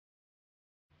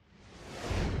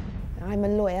I'm a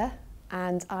lawyer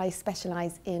and I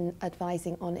specialise in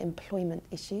advising on employment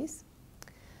issues.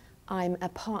 I'm a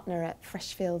partner at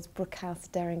Freshfields Brookhouse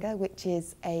Derringer, which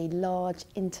is a large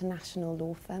international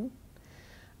law firm.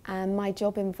 And my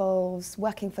job involves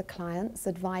working for clients,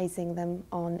 advising them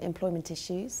on employment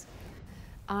issues.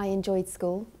 I enjoyed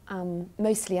school.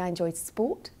 Mostly I enjoyed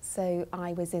sport, so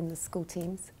I was in the school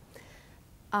teams.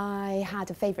 I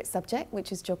had a favourite subject,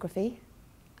 which was geography,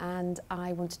 and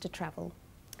I wanted to travel.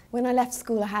 When I left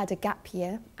school, I had a gap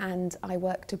year and I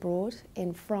worked abroad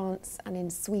in France and in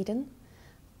Sweden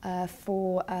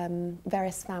for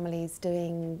various families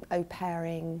doing au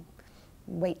pairing,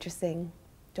 waitressing,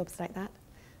 jobs like that.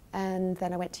 And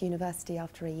then I went to university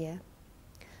after a year.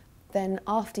 Then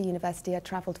after university, I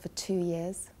travelled for 2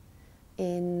 years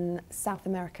in South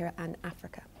America and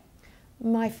Africa.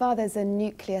 My father's a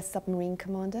nuclear submarine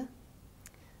commander,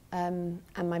 and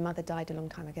my mother died a long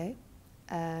time ago.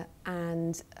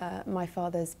 My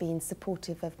father's been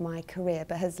supportive of my career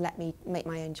but has let me make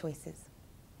my own choices.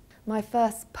 My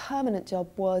first permanent job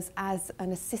was as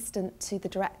an assistant to the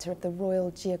director of the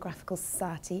Royal Geographical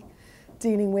Society,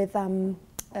 dealing with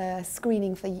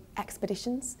screening for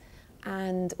expeditions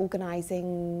and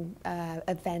organising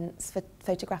events for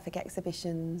photographic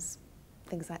exhibitions,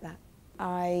 things like that.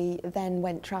 I then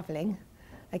went travelling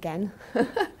again.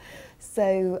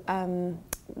 So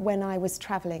when I was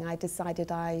travelling, I decided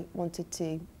I wanted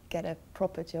to get a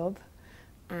proper job,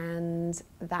 and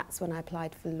that's when I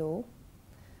applied for law.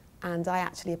 And I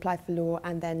actually applied for law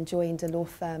and then joined a law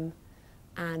firm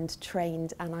and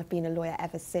trained, and I've been a lawyer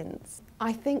ever since.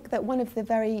 I think that one of the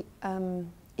very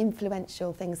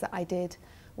influential things that I did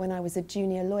when I was a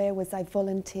junior lawyer was I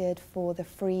volunteered for the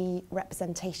Free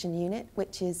Representation Unit,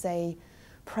 which is a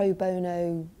pro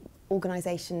bono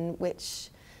organisation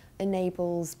which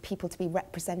enables people to be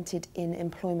represented in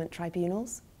employment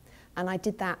tribunals. And I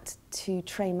did that to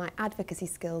train my advocacy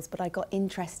skills, but I got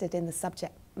interested in the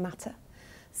subject matter.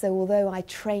 So although I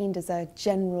trained as a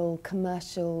general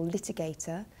commercial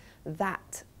litigator,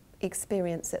 that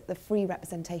experience at the Free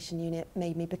Representation Unit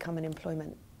made me become an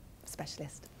employment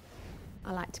specialist.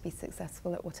 I like to be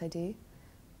successful at what I do,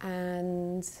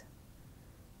 and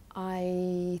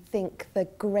I think the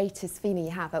greatest feeling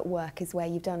you have at work is where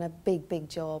you've done a big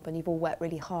job and you've all worked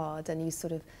really hard and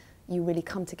you really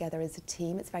come together as a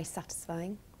team. It's very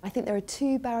satisfying. I think there are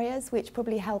 2 barriers which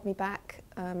probably held me back.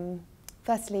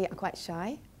 Firstly, I'm quite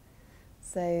shy,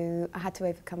 so I had to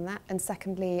overcome that. And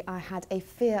secondly, I had a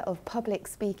fear of public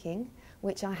speaking,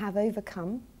 which I have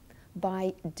overcome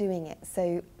by doing it.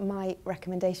 So my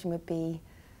recommendation would be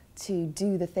to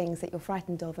do the things that you're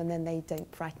frightened of, and then they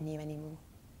don't frighten you anymore.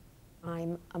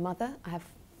 I'm a mother. I have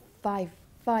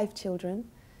five children,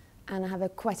 and I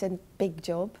have quite a big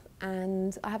job,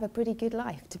 and I have a pretty good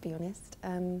life, to be honest.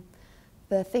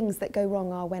 The things that go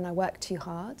wrong are when I work too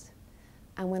hard,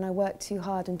 and when I work too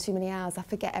hard and too many hours, I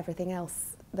forget everything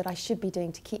else that I should be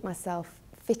doing to keep myself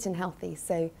fit and healthy.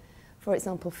 So, for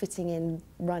example, fitting in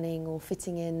running or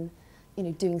fitting in,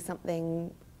 doing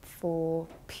something for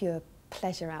pure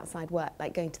pleasure outside work,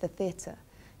 like going to the theatre,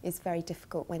 is very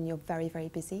difficult when you're very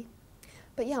busy.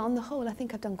 But yeah, on the whole, I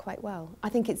think I've done quite well. I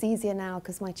think it's easier now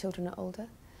because my children are older.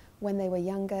 When they were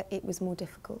younger, it was more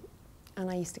difficult, and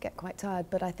I used to get quite tired.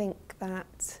 But I think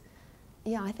that,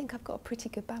 yeah, I think I've got a pretty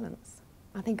good balance.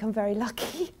 I think I'm very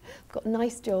lucky. I've got a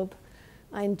nice job,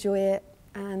 I enjoy it,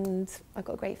 and I've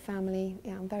got a great family.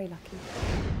 Yeah, I'm very lucky.